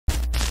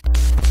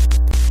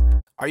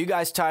Are you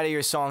guys tired of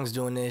your songs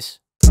doing this?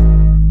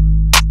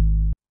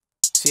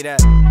 See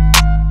that?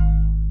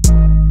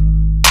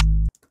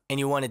 And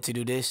you want it to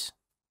do this?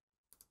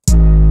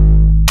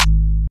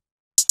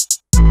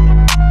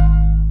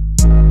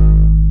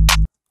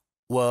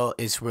 Well,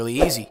 it's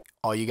really easy.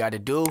 All you gotta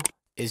do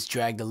is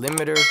drag the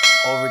limiter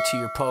over to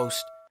your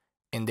post,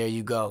 and there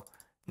you go.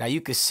 Now you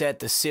could set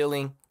the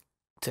ceiling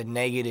to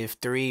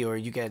 -3, or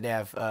you could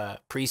have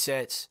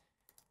presets.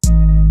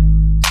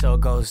 So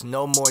it goes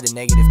no more than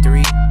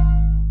 -3.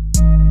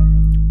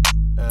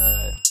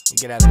 You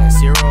get out of that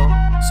 0,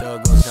 so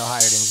it goes no higher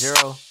than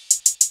 0.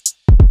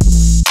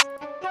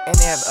 And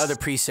they have other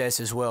presets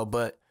as well,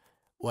 but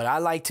what I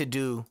like to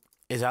do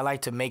is I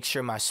like to make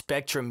sure my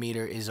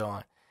spectrometer is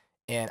on.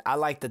 And I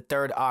like the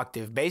 3rd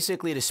octave.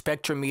 Basically, the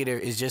spectrometer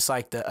is just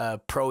like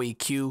the Pro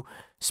EQ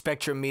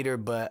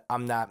spectrometer, but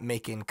I'm not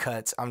making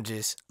cuts. I'm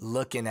just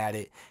looking at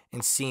it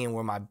and seeing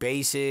where my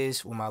bass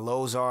is, where my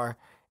lows are,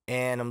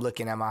 and I'm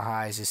looking at my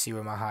highs to see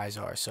where my highs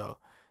are. So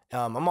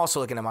I'm also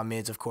looking at my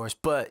mids, of course,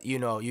 but you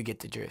know, you get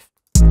the drift.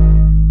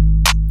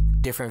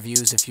 Different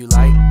views if you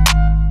like.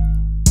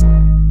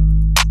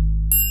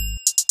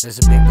 There's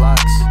the big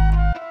blocks.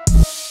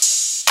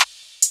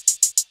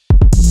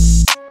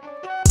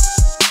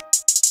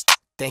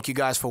 Thank you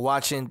guys for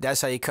watching.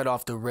 That's how you cut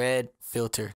off the red filter.